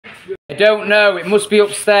I don't know, it must be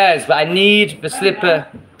upstairs, but I need the slipper.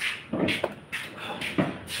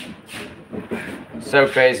 So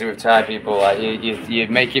crazy with Thai people, like you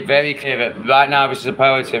make it very clear that right now this is a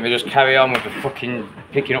priority and we just carry on with the fucking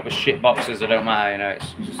picking up the shit boxes. I don't matter, you know,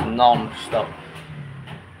 it's just non-stop.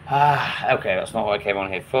 Okay, that's not what I came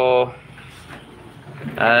on here for.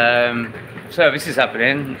 So this is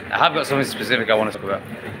happening. I have got something specific I want to talk about.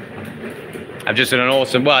 I've just done an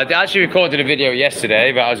awesome, well, I actually recorded a video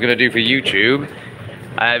yesterday that I was going to do for YouTube.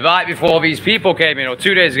 Right before these people came in, or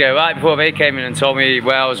 2 days ago, right before they came in and told me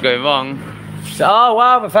where I was going wrong. So, oh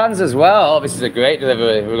wow, the fans as well. Oh, this is a great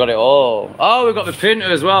delivery. We got it all. Oh, we've got the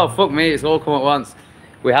printer as well. Fuck me, it's all come at once.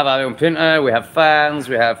 We have our own printer, we have fans,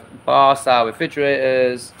 we have bar style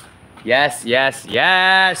refrigerators. Yes, yes,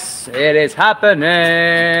 yes, it is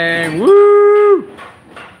happening. Woo!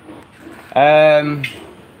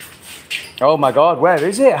 Oh my God, where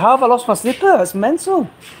is it? How have I lost my slipper? That's mental.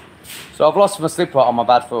 So I've lost my slipper on my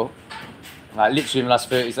bad foot. Like literally in the last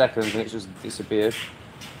 30 seconds and it's just disappeared.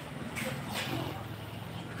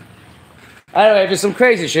 Anyway, there's some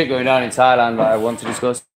crazy shit going on in Thailand that I want to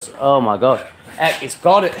discuss. Oh my God. It's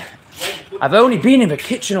got it. I've only been in the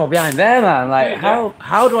kitchen or behind there, man. Like,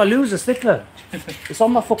 how do I lose a slipper? It's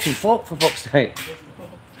on my fucking foot, for fuck's sake.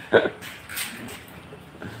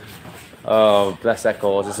 Oh, bless their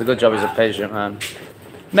cause. It's a good job he's a patient, man.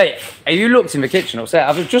 Mate, have you looked in the kitchen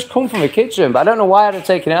upstairs? I've just come from the kitchen, but I don't know why I'd have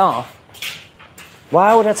taken it off.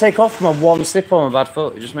 Why would I take off my one slipper on my bad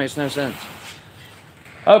foot? It just makes no sense.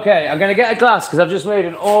 Okay, I'm gonna get a glass because I've just made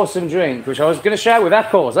an awesome drink, which I was gonna share with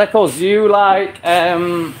𝐵𝐿.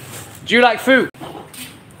 𝐵𝐿, do you like fruit?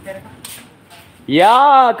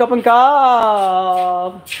 Yeah, cup and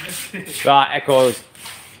cup. Right, 𝐵𝐿,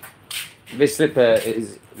 this slipper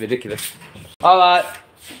is ridiculous. All right,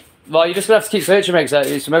 well, you're just gonna have to keep searching, mate, because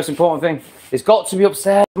it's the most important thing. It's got to be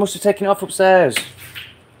upstairs. I must have taken it off upstairs.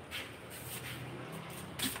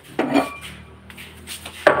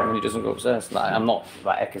 When he doesn't go upstairs. Like, I'm not,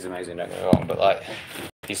 like, 𝐵𝐿 is amazing, don't get me wrong, but like,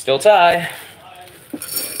 he's still Thai.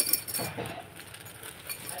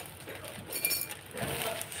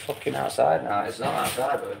 Fucking outside now, it's not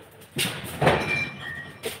outside, but.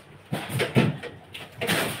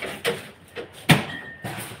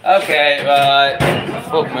 Okay, right,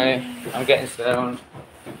 fuck me, I'm getting stoned.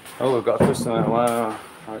 Oh, we've got a customer, wow,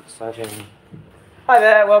 how exciting. Hi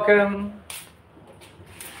there, welcome.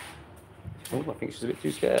 Oh, I think she's a bit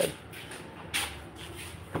too scared.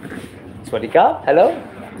 𝐷𝐿, hello?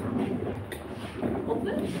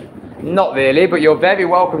 Not really, but you're very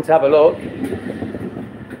welcome to have a look.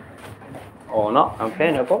 Or not,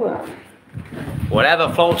 okay, no problem. Whatever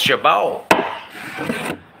floats your boat.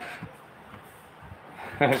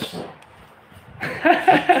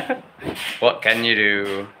 What can you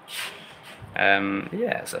do?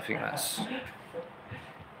 Yes, I think that's...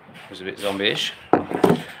 was a bit zombie-ish.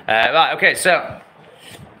 Right, okay, so.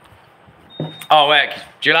 Oh, wait,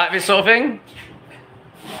 do you like this sort of thing?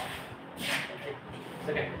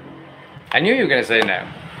 Okay. I knew you were going to say no.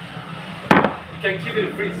 You can keep it in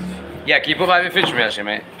the fridge. Yeah, can you put that in the fridge for me, actually,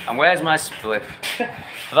 mate? And where's my spliff?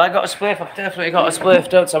 Have I got a spliff? I've definitely got a spliff.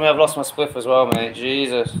 Don't tell me I've lost my spliff as well, mate.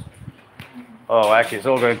 Jesus. Oh, heck, it's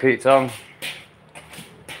all going Pete Tong.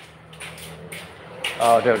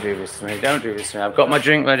 Oh, don't do this to me. Don't do this to me. I've got my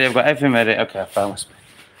drink ready. I've got everything ready. Okay, I found my spliff.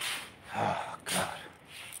 Oh, God.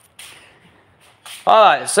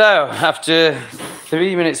 Alright, so after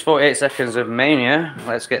 3 minutes 48 seconds of mania,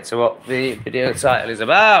 let's get to what the video title is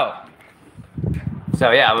about.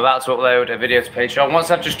 So yeah, I'm about to upload a video to Patreon. Once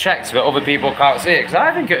I've just checked that other people can't see it, because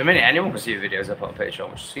I think at a minute anyone can see the videos I put on Patreon,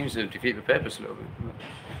 which seems to defeat the purpose a little bit.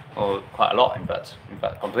 Or quite a lot, in fact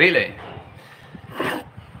completely.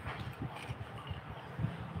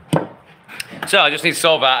 So I just need to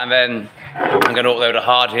solve that, and then I'm going to upload a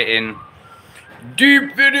hard-hitting,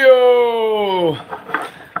 deep video.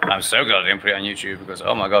 I'm so glad I didn't put it on YouTube because,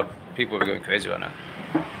 oh my God, people will be going crazy right now.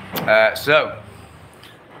 So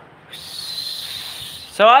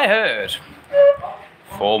I heard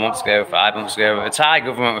 4 months ago, 5 months ago, the Thai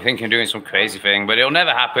government were thinking of doing some crazy thing, but it'll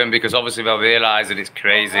never happen because obviously they'll realise that it's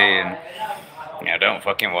crazy and, you know, don't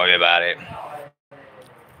fucking worry about it.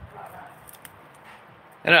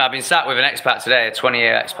 You know, I've been sat with an expat today, a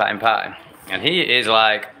 20-year expat in Pai, and he is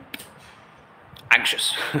like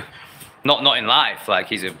anxious. not in life, like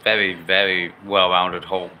he's a very, very well-rounded,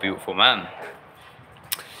 whole, beautiful man.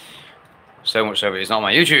 So much so that he's not on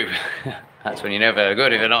my YouTube. That's when you know they're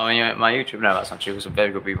good if they're not on my YouTube. No, that's not true. There's some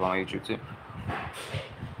very good people on my YouTube too.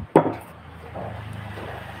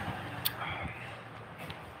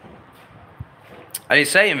 And he's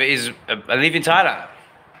saying that he's leaving Thailand.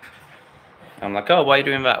 I'm like, oh, why are you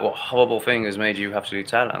doing that? What horrible thing has made you have to do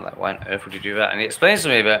Thailand? Like, why on earth would you do that? And he explains to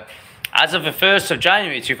me that as of the 1st of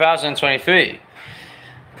January 2023,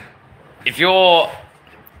 if you are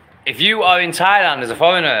in Thailand as a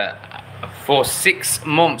foreigner for 6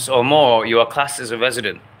 months or more, you are classed as a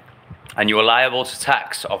resident, and you are liable to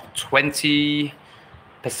tax of 20%,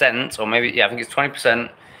 or maybe, yeah, I think it's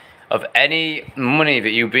 20% of any money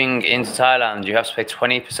that you bring into Thailand. You have to pay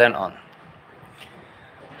 20% on.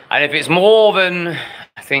 And if it's more than,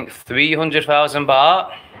 I think, 300,000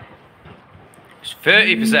 baht, it's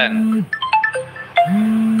 30%.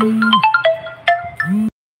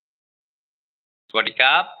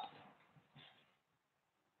 𝐷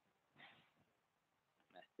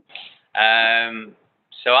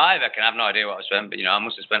So I reckon, I have no idea what I spent, but, you know, I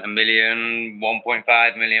must have spent 1 million,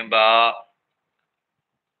 1.5 million baht.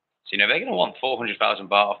 So, you know, they're going to want 400,000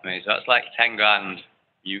 baht off me. So that's like 10 grand,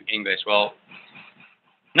 you English. Well,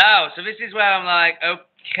 now, so this is where I'm like,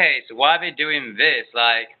 okay, so why are they doing this?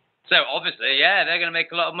 Like, so obviously, yeah, they're going to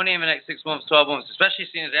make a lot of money in the next 6 months, 12 months, especially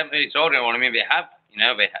seeing as they haven't really told anyone. I mean, they have, you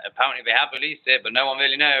know, apparently they have released it, but no one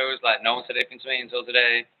really knows. Like, no one said anything to me until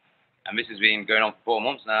today. And this has been going on for 4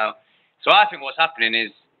 months now. So I think what's happening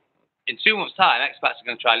is, in 2 months' time, expats are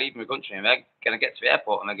going to try leaving the country, and they're going to get to the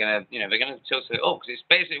airport, and they're going to, you know, they're going to tilt it up, because it's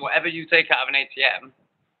basically whatever you take out of an ATM,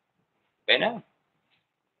 they know.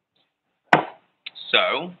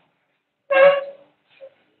 So,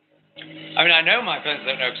 I mean, I know my friends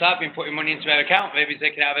don't know, because I've been putting money into their account, maybe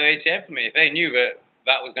taking it out of their ATM for me. If they knew that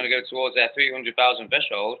that was going to go towards their 300,000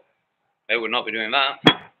 threshold, they would not be doing that.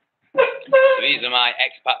 So these are my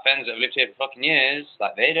expat friends that have lived here for fucking years.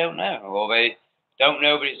 Like, they don't know, or they don't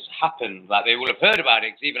know, but it's happened. Like, they will have heard about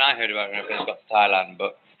it, because even I heard about it when I first got to Thailand.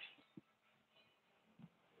 But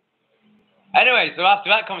anyway, so after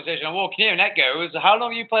that conversation, I'm walking here, and Ed goes, how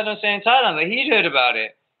long are you planning on staying in Thailand? Like, he'd heard about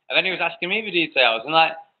it. And then he was asking me the details. And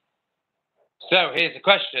like, so here's the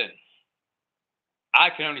question. I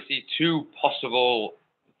can only see 2 possible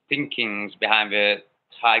thinkings behind the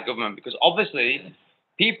Thai government, because obviously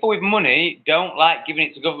people with money don't like giving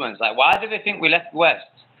it to governments. Like, why do they think we left the West?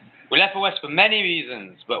 We left the West for many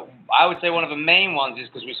reasons, but I would say one of the main ones is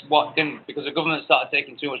because because the government started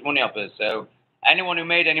taking too much money off us. So anyone who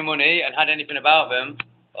made any money and had anything about them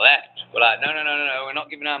left. We're like, no, we're not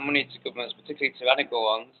giving our money to governments, particularly tyrannical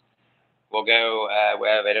ones. We'll go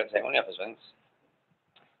where they don't take money off us, thanks.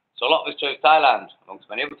 So a lot of us chose Thailand, amongst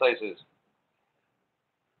many other places.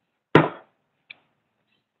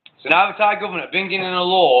 So now the Thai government are bringing in a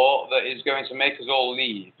law that is going to make us all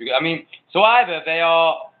leave. I mean, so either they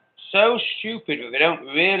are so stupid that they don't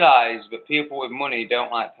realise that people with money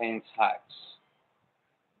don't like paying tax,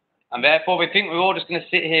 and therefore they think we're all just going to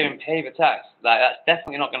sit here and pay the tax. Like, that's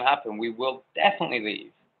definitely not going to happen. We will definitely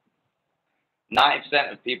leave.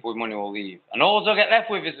 90% of people with money will leave. And all they'll get left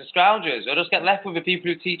with is the scroungers. They'll just get left with the people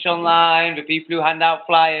who teach online, the people who hand out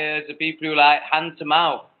flyers, the people who, like, hand to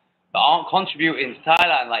mouth, that aren't contributing to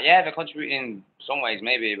Thailand. Like, yeah, they're contributing in some ways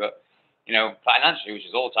maybe, but, you know, financially, which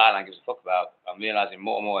is all Thailand gives a fuck about, I'm realising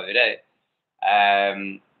more and more every day,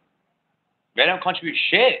 they don't contribute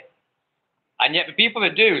shit. And yet the people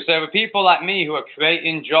that do, so the people like me who are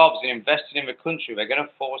creating jobs and investing in the country, they're going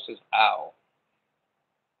to force us out.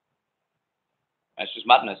 That's just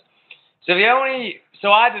madness. So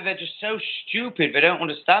either they're just so stupid they don't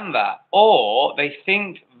understand that, or they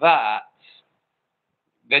think that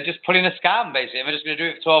they're just pulling a scam, basically. They're just going to do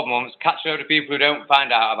it for 12 months, catch a load of people who don't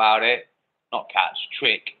find out about it. Not catch,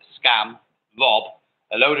 trick, scam, rob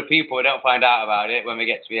a load of people who don't find out about it when we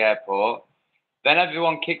get to the airport. Then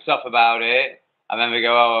everyone kicks off about it, and then we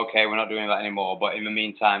go, oh, okay, we're not doing that anymore. But in the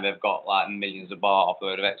meantime, they've got like millions of baht off a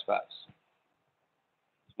load of expats.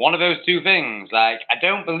 One of those 2 things. Like, I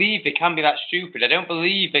don't believe they can be that stupid. I don't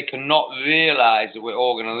believe they cannot realise that we're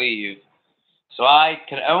all going to leave. So I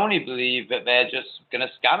can only believe that they're just going to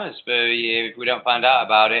scam us for a year if we don't find out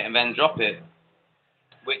about it and then drop it.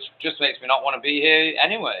 Which just makes me not want to be here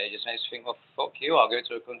anyway. It just makes me think, well, fuck you. I'll go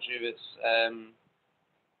to a country that's,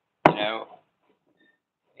 you know,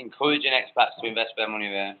 encouraging expats to invest their money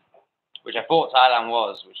there. Which I thought Thailand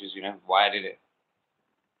was, which is, you know, why I did it.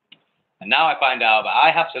 And now I find out that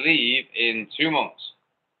I have to leave in 2 months,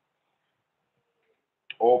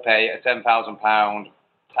 or pay a £10,000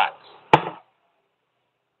 tax.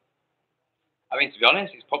 I mean, to be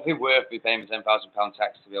honest, it's probably worth me paying a £10,000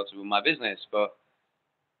 tax to be able to run my business, but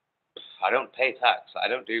I don't pay tax. I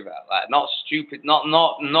don't do that. Like, not stupid, not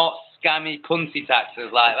scammy, cunty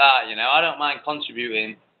taxes like that. You know, I don't mind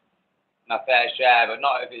contributing my fair share, but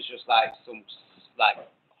not if it's just like some like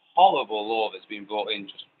horrible law that's been brought in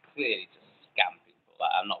just clearly to scam people.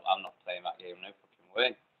 Like, I'm not playing that game, no fucking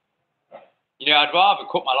way. You know, I'd rather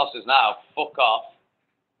cut my losses now, fuck off,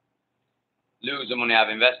 lose the money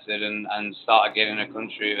I've invested, and start again in a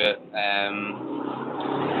country that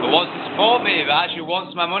wants to support me, that actually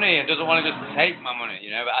wants my money and doesn't want to just take my money,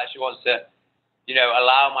 you know, but actually wants to, you know,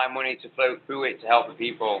 allow my money to flow through it to help the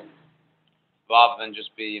people, rather than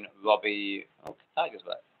just being Robbie. Oh, Tiger's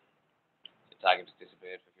back. The tiger just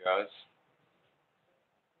disappeared for a few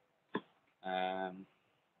hours.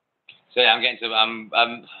 So yeah, I'm getting to.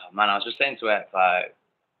 Man, I was just saying to it, like,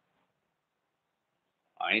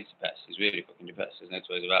 oh, I need to depressed. He's really fucking depressed. There's no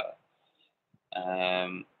two ways about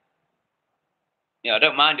it. Yeah, I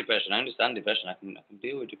don't mind depression. I understand depression. I can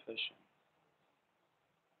deal with depression.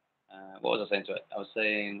 What was I saying to it? I was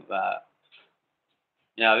saying that,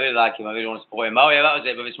 you know, I really like him. I really want to support him. Oh yeah, that was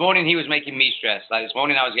it. But this morning he was making me stressed. Like this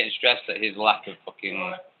morning I was getting stressed at his lack of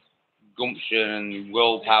fucking gumption and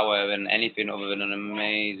willpower and anything other than an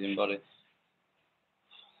amazing body.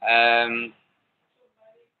 And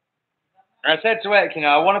I said to Ek, you know,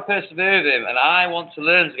 I want to persevere with him, and I want to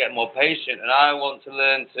learn to get more patient, and I want to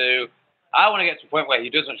learn to. I want to get to a point where he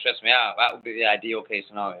doesn't stress me out. That would be the ideal case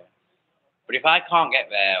scenario. But if I can't get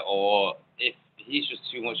there, or if he's just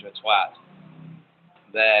too much of a twat,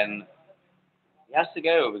 then he has to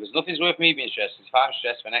go, because nothing's worth me being stressed. If I'm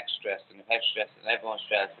stressed, then Ek's stressed, and if Ek's stressed, then everyone's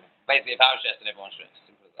stressed. Basically, if I'm stressed, then everyone's stressed.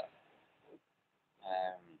 Simple as that.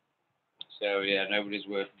 So yeah, nobody's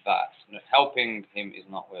worth that. Helping him is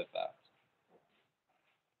not worth that.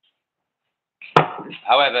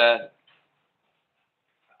 However,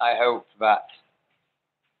 I hope that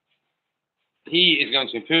he is going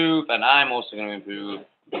to improve, and I'm also going to improve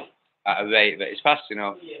at a rate that is fast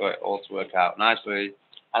enough for it all to work out nicely,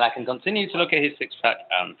 and I can continue to look at his six-pack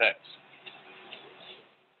and pecs.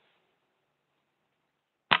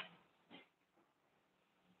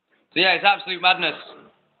 So yeah, it's absolute madness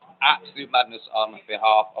on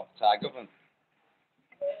behalf of the Thai government.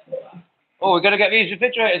 Oh, we're going to get these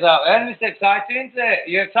refrigerators out then. It's exciting, isn't it?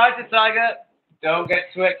 You excited, Tiger? Don't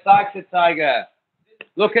get too excited, Tiger.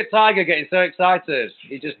 Look at Tiger getting so excited.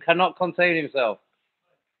 He just cannot contain himself.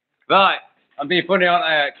 Right, I'm being funny, aren't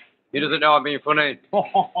I, Ek? He doesn't know I'm being funny.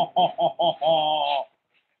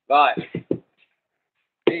 Right.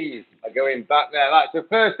 These are going back there. Right, so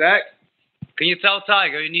first, Ek, can you tell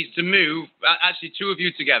Tiger he needs to move, actually two of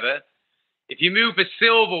you together, if you move the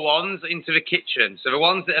silver ones into the kitchen. So the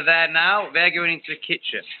ones that are there now, they're going into the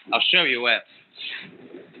kitchen. I'll show you where.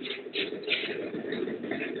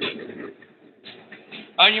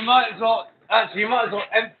 And you might as well, actually, you might as well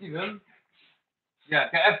empty them. Yeah,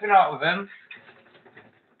 get everything out of them.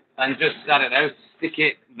 And just, I don't know, stick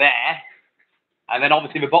it there. And then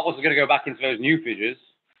obviously the bottles are going to go back into those new fridges.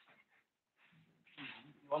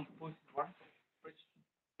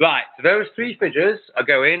 Right, so those three fridges are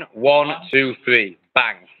going 1, 2, 3.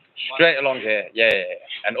 Bang. Straight along here. Yeah.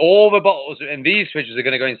 And all the bottles in these fridges are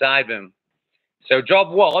going to go inside them. So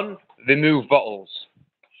job 1, remove bottles.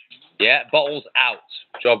 Yeah, bottles out.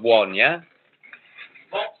 Job 1, yeah?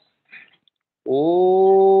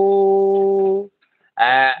 Oh.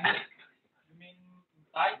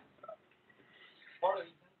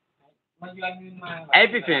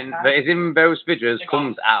 Everything that is in those fridges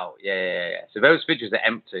comes out. Yeah. So those fridges are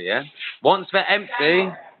empty, yeah? Once they're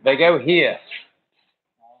empty, they go here.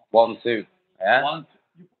 1, 2. Yeah?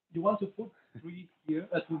 You want to put 3 here,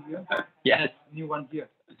 2 here? Yes. New one here.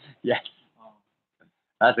 Yes.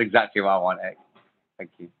 That's exactly what I want, Ek.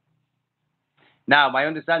 Thank you. Now, my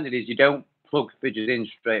understanding is you don't plug fridges in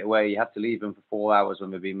straight away. You have to leave them for 4 hours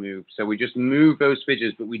when they're being moved. So we just move those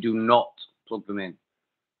fridges, but we do not plug them in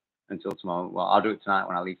until tomorrow. Well, I'll do it tonight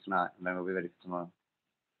when I leave tonight, and then we'll be ready for tomorrow.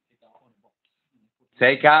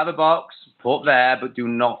 Take out of the box, put there, but do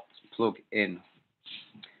not plug in.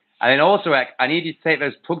 And then also, Ek, I need you to take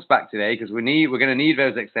those plugs back today, because we're going to need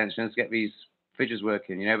those extensions to get these fridges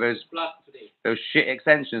working. You know, those shit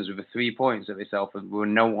extensions with the 3 points that they sell for, where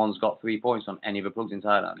no one's got 3 points on any of the plugs in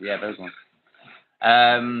Thailand. Yeah, those ones.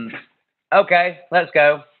 Okay, let's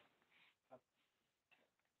go.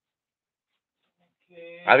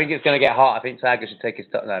 I think it's going to get hot. I think Tiger should take his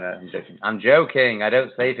top. No, I'm joking. I'm joking. I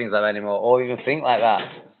don't say things like that anymore, or even think like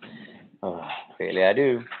that. Oh, really, I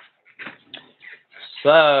do.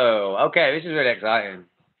 So, okay, this is really exciting.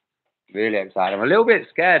 Really exciting. I'm a little bit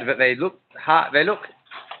scared, but they look hard. They look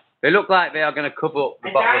like they are going to cover up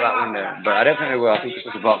the bottom of that window, but I don't think they will. I think it's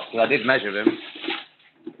just a box, because I did measure them.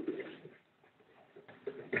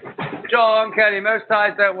 John Kelly, most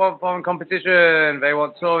Thais don't want foreign competition. They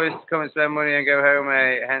want tourists to come and spend money and go home,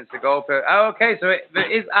 mate. Hence the goal. Oh, okay, so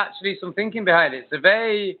there is actually some thinking behind it. So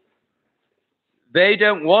they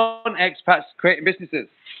don't want expats creating businesses.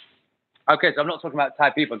 Okay, so I'm not talking about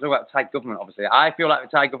Thai people. I'm talking about Thai government, obviously. I feel like the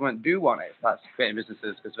Thai government do want expats creating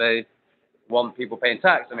businesses because they want people paying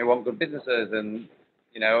tax and they want good businesses. And,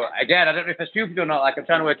 you know, again, I don't know if they're stupid or not. Like, I'm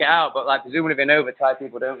trying to work it out. But, like, presumably they know that Thai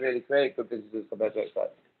people don't really create good businesses compared to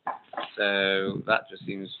expats. So that just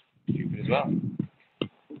seems stupid as well.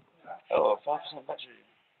 Oh, 5% battery.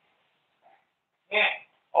 Yeah.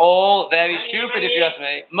 All very stupid, if you ask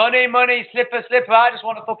me. Money, money, slipper, slipper. I just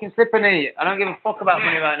want a fucking slipper, knee. I don't give a fuck about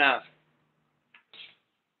money right now.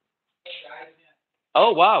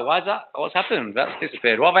 Oh, wow. Why's that? What's happened? That's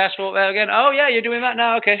disappeared. What have I asked for there again? Oh, yeah, you're doing that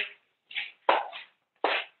now. Okay.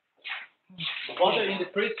 Water in the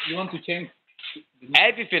fridge, you want to change?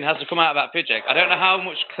 Everything has to come out of that project. I don't know how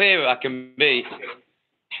much clearer I can be.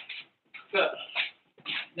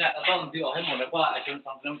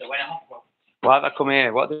 Why did I come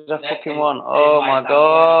here? What did I fucking want? Oh my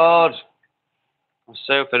god. I'm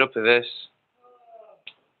so fed up with this.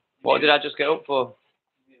 What did I just get up for?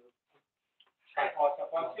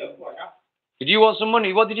 Did you want some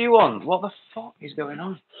money? What did you want? What the fuck is going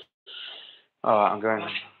on? Alright, I'm going.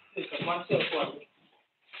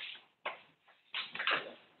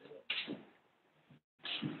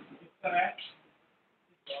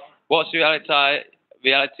 What's the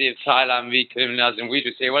reality of Thailand recriminalising weed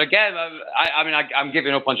was here? Well, again, I'm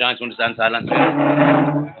giving up on trying to understand Thailand.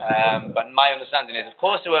 But my understanding is, of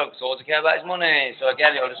course, the workers all care about his money. So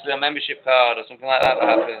again, it'll just be a membership card or something like that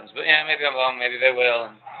that happens. But yeah, maybe I'm wrong. Maybe they will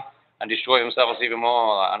and destroy themselves even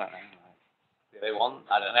more. I don't know. Do they want?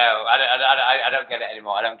 I don't know. I don't get it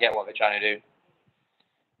anymore. I don't get what they're trying to do.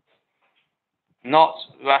 Not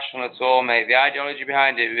rational at all, mate. The ideology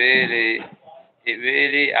behind it really,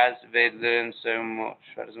 as they've learned so much.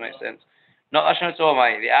 That doesn't make sense. Not rational at all,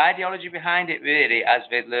 mate. The ideology behind it really, as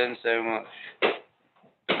they've learned so much.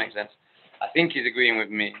 Doesn't make sense. I think he's agreeing with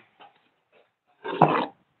me.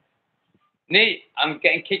 Neat. I'm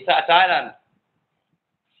getting kicked out of Thailand.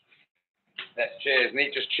 Let's cheers.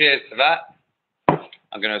 Neat, just cheers to that.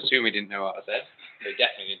 I'm going to assume he didn't know what I said. He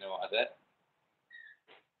definitely didn't know what I said.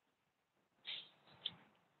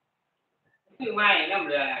 I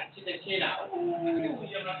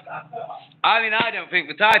mean, I don't think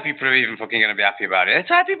the Thai people are even fucking going to be happy about it. The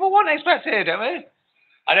Thai people want expats here, don't they?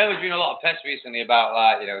 I know there's been a lot of press recently about,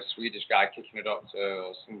 like, you know, a Swedish guy kicking a doctor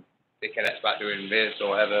or some dickhead expat doing this or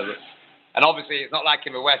whatever. And obviously, it's not like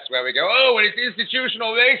in the West where we go, oh, well, it's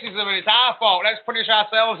institutional racism and it's our fault. Let's punish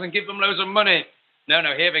ourselves and give them loads of money. No,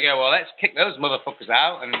 here we go. Well, let's kick those motherfuckers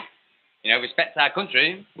out and, you know, respect our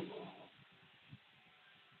country.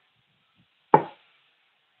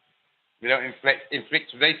 We don't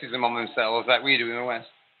inflict racism on themselves like we do in the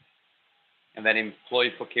West. And then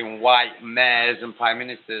employ fucking white mayors and prime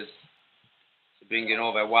ministers to bring in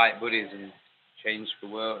all their white buddies and change the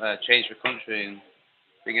world, change the country and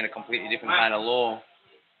bring in a completely different kind of law.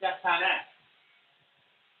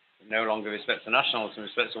 No longer respects the nationals and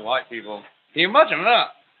respects the white people. Can you imagine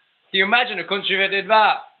that? Can you imagine a country that did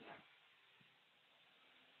that?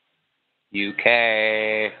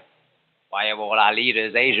 UK. Why are all our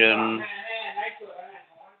leaders Asian?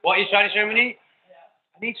 What are you trying to show me?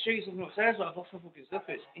 I need to show you something upstairs, but I've lost my fucking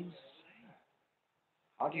slipper. It's insane.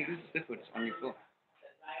 How do you do the slipper? It's on your foot.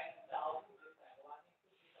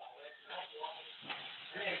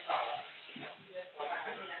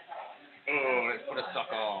 Oh, let's put a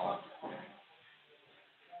sock on.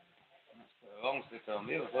 Let's put the wrong slipper on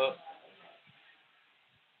the other foot.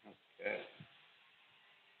 Okay.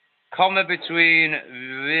 Comma between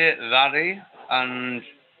Vary and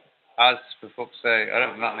as, for fuck's sake. I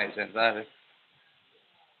don't think that makes sense either.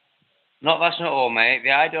 That's not all, mate.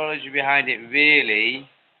 The ideology behind it really,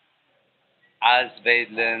 as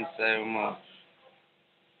they'd learned so much.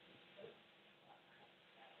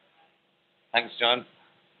 Thanks, John.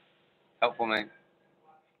 Helpful, mate.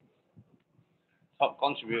 Top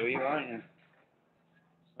contributor, you aren't you?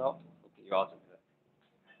 Stop. Look at you out of it.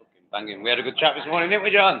 Fucking banging. We had a good chat this morning, didn't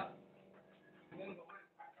we, John?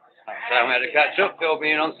 So we had to catch up, filled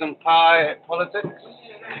me in on some pie politics,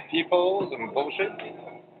 peoples, and bullshit.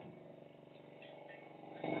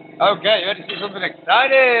 Okay, you ready to see something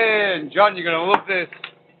exciting? John, you're going to love this.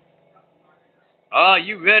 Are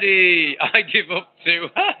you ready? I give up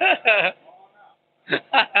too.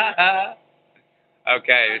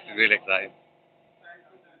 Okay, this is really exciting.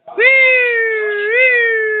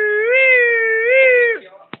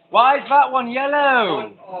 Why is that one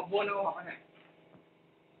yellow?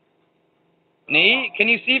 Nee, can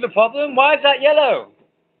you see the problem? Why is that yellow?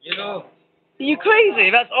 Yellow. Are you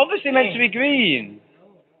crazy? That's obviously meant to be green.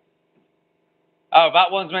 Oh,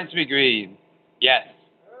 that one's meant to be green. Yes.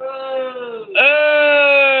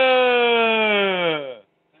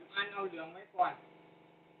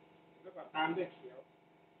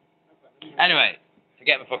 Anyway, to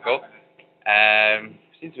get my fuck up.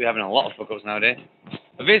 Seems to be having a lot of fuck ups nowadays.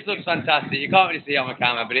 But this looks fantastic. You can't really see it on the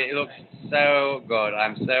camera, but it looks so good.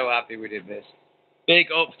 I'm so happy we did this.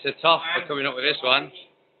 Big up to Toff for coming up with this one.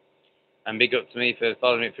 And big up to me for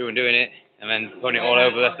following it through and doing it. And then putting it all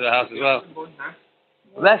over the rest of the house as well.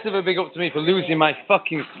 Less of a big up to me for losing my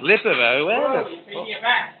fucking slipper though. Where the fuck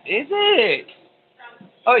is it?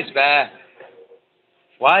 Oh, it's there.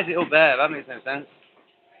 Why is it up there? That makes no sense.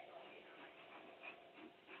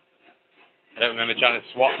 I don't remember trying to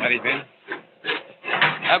swap anything.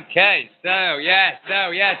 Okay, so yes,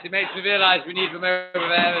 it makes me realise we need them over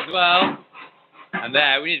there as well. And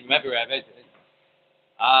there, we need them everywhere, basically.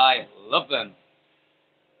 I love them.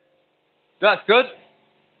 So that's good.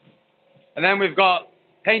 And then we've got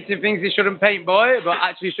painting things he shouldn't paint, boy, but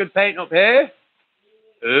actually should paint up here.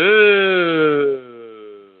 Ooh.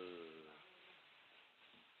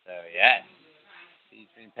 So yes, he's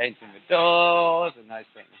been painting the doors, a nice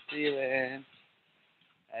painting the ceiling.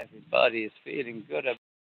 Everybody is feeling good about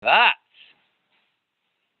that.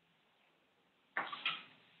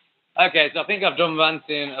 Okay, so I think I've done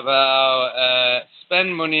ranting about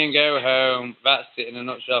spend money and go home. That's it in a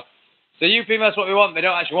nutshell. So you think that's what we want? They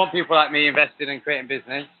don't actually want people like me investing and creating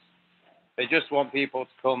business. They just want people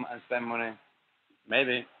to come and spend money.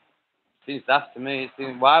 Maybe. Seems daft to me.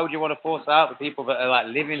 Why would you want to force out the people that are like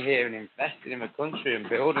living here and investing in the country and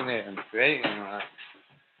building it and creating it?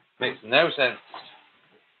 Makes no sense.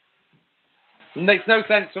 It makes no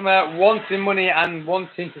sense from a wanting money and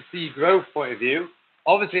wanting to see growth point of view.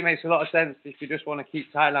 Obviously, it makes a lot of sense if you just want to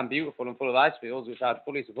keep Thailand beautiful and full of ice fields, which I'd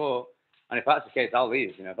fully support. And if that's the case, I'll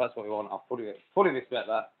leave. You know, if that's what we want, I'll fully respect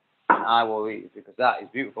that, and I will leave because that is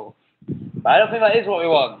beautiful. But I don't think that is what we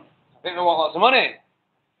want. I think they want lots of money,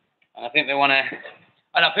 and I think they want to.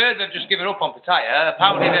 And I've heard they've just given up on Pattaya.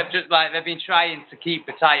 Apparently, they've been trying to keep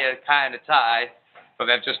Pattaya kind of Thai, but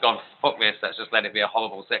they've just gone fuck this. Let's just let it be a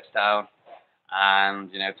horrible sex town, and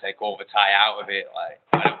take all the Thai out of it. Like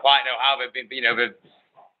I don't quite know how they've been. They've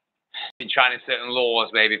been trying in certain laws,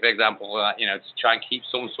 maybe, for example, to try and keep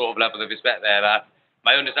some sort of level of respect there.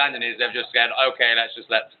 My understanding is they've just said, okay, let's just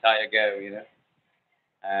let Pattaya go,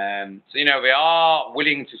 So, they are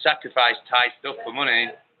willing to sacrifice Thai stuff for money.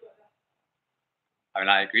 I mean,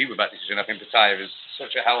 I agree with that decision. I think Pattaya is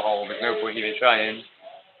such a hellhole, there's no point even trying.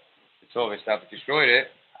 The tourists have destroyed it,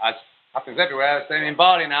 as happens everywhere. Same in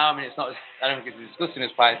Bali now. I mean, I don't think it's disgusting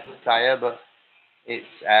as Pattaya, but it's,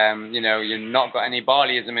 you've not got any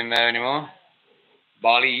Baliism in there anymore.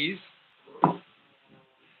 Balis.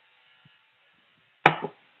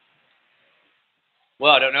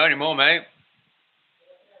 Well, I don't know anymore, mate.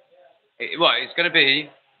 It's going to be,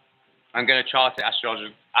 I'm going to chart it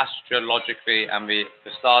astrologically, and the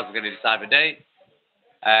stars are going to decide the date.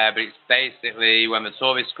 But it's basically when the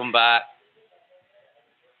tourists come back.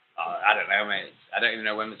 I don't know, mate. I don't even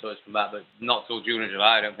know when the tourists come back, but not till June or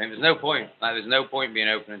July, I don't think. There's no point. There's no point being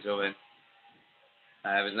open until then.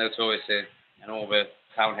 There's no tourists here, and all the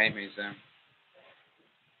town hate me, so.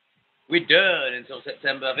 We're done until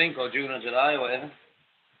September, I think, or June or July, or whatever.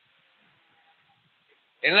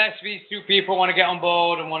 Unless these two people want to get on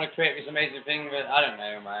board and want to create this amazing thing, but I don't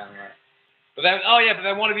know, man. But then, but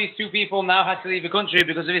then one of these two people now has to leave the country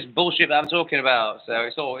because of this bullshit that I'm talking about. So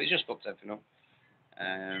it's just fucked everything up.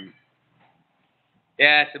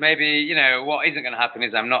 So maybe, what isn't going to happen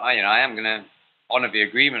is I am going to honour the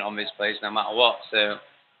agreement on this place no matter what. So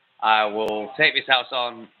I will take this house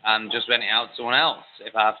on and just rent it out to someone else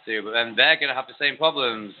if I have to. But then they're going to have the same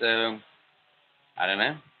problems. So I don't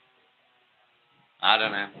know.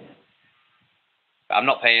 But I'm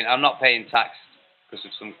not paying tax because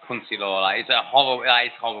of some cunty law. Like, it's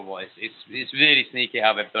horrible. It's really sneaky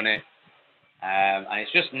how they've done it. And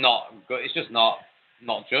it's just not good. It's just not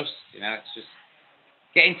just, it's just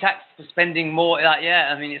getting taxed for spending more.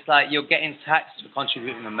 I mean, it's like you're getting taxed for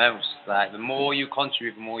contributing the most. Like, the more you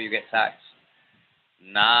contribute, the more you get taxed.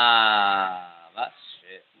 Nah, that's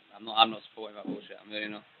shit. I'm not supporting that bullshit. I'm really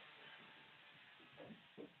not.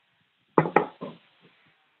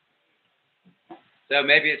 So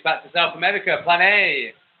maybe it's back to South America. Plan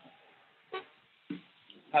A.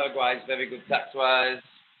 Paraguay is very good tax-wise.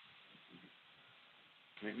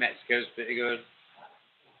 I mean, Mexico's pretty good.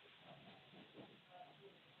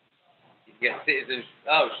 You can get citizens.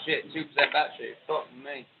 Oh shit, 2% battery. Fuck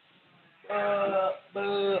me. Yeah,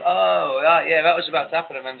 that was about to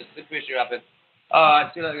happen. I remember the slippery issue happened.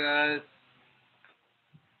 Alright, see you later, guys.